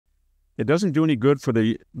it doesn't do any good for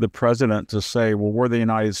the president to say, well, we're the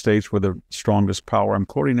United States, we're the strongest power. I'm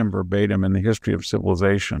quoting him verbatim in the history of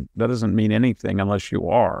civilization. That doesn't mean anything unless you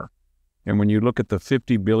are. And when you look at the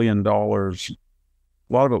 $50 billion, a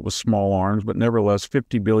lot of it was small arms, but nevertheless,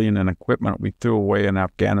 $50 billion in equipment we threw away in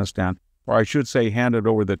Afghanistan, or I should say handed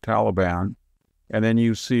over the Taliban. And then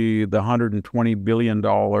you see the $120 billion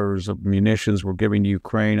of munitions we're giving to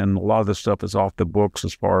Ukraine, and a lot of the stuff is off the books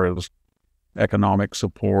as far as economic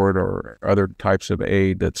support or other types of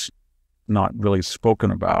aid that's not really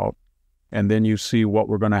spoken about. And then you see what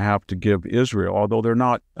we're going to have to give Israel, although they're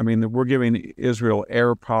not, I mean, we're giving Israel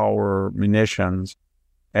air power munitions,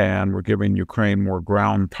 and we're giving Ukraine more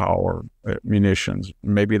ground power munitions.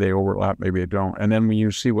 Maybe they overlap, maybe they don't. And then when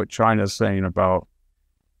you see what China's saying about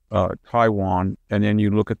Taiwan, and then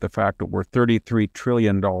you look at the fact that we're $33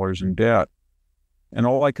 trillion in debt. And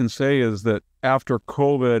all I can say is that after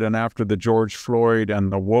COVID and after the George Floyd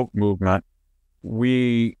and the woke movement,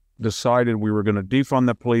 we decided we were going to defund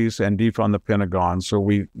the police and defund the Pentagon. So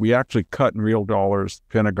we actually cut in real dollars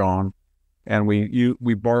the Pentagon, and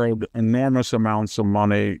we borrowed enormous amounts of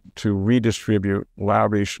money to redistribute,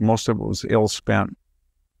 lavish. Most of it was ill-spent.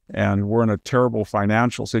 And we're in a terrible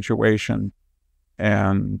financial situation.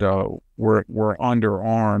 And we're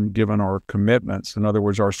underarmed given our commitments. In other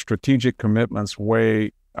words, our strategic commitments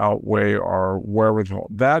way outweigh our wherewithal.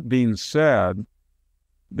 That being said,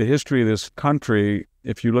 the history of this country,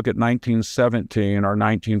 if you look at 1917 or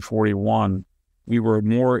 1941, we were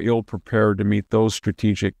more ill-prepared to meet those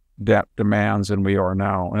strategic debt demands than we are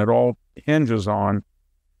now. And it all hinges on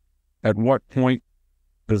at what point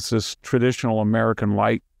does this traditional American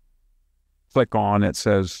light click on that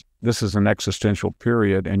says, this is an existential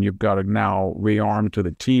period, and you've got to now rearm to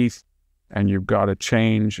the teeth, and you've got to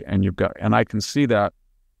change, and I can see that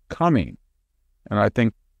coming. And I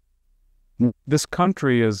think this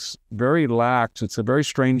country is very lax. It's a very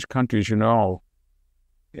strange country, as you know.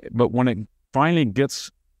 But when it finally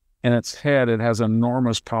gets in its head, it has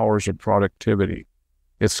enormous powers of productivity.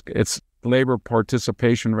 Its labor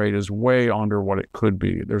participation rate is way under what it could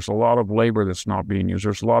be. There's a lot of labor that's not being used.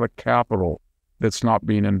 There's a lot of capital that's not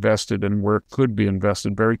being invested in where it could be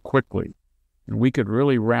invested very quickly. And we could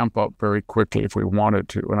really ramp up very quickly if we wanted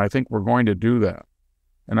to. And I think we're going to do that.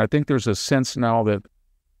 And I think there's a sense now that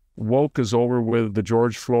woke is over with, the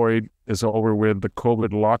George Floyd is over with, the COVID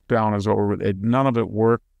lockdown is over with. None of it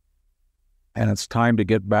worked. And it's time to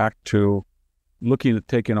get back to looking at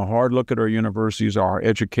taking a hard look at our universities, our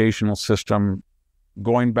educational system,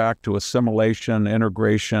 going back to assimilation,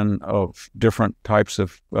 integration of different types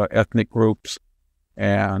of ethnic groups,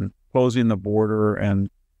 and closing the border and,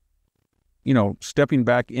 stepping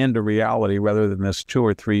back into reality rather than this 2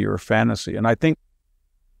 or 3 year fantasy. And I think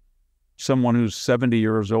someone who's 70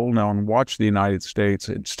 years old now and watched the United States,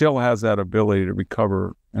 it still has that ability to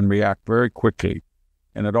recover and react very quickly.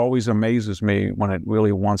 And it always amazes me when it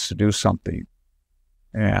really wants to do something.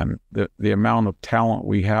 And the amount of talent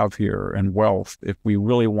we have here and wealth, if we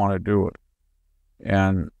really want to do it.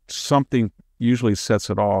 And something usually sets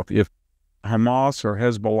it off. If Hamas or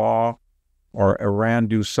Hezbollah or Iran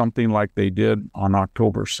do something like they did on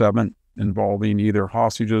October 7th, involving either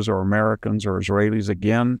hostages or Americans or Israelis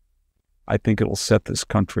again, I think it'll set this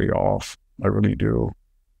country off. I really do.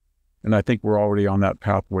 And I think we're already on that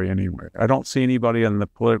pathway anyway. I don't see anybody in the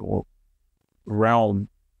political realm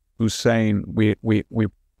who's saying we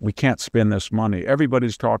can't spend this money.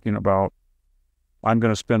 Everybody's talking about, I'm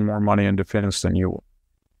going to spend more money in defense than you.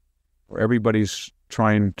 Everybody's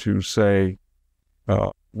trying to say,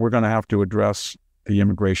 we're going to have to address the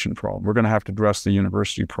immigration problem. We're going to have to address the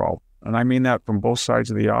university problem. And I mean that from both sides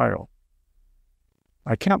of the aisle.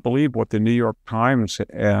 I can't believe what the New York Times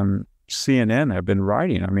and CNN have been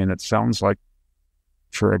writing. I mean, it sounds like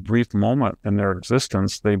for a brief moment in their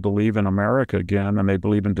existence, they believe in America again, and they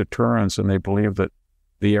believe in deterrence, and they believe that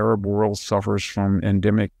the Arab world suffers from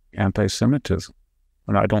endemic anti-Semitism.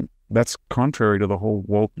 And that's contrary to the whole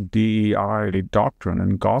woke DEI doctrine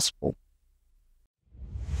and gospel.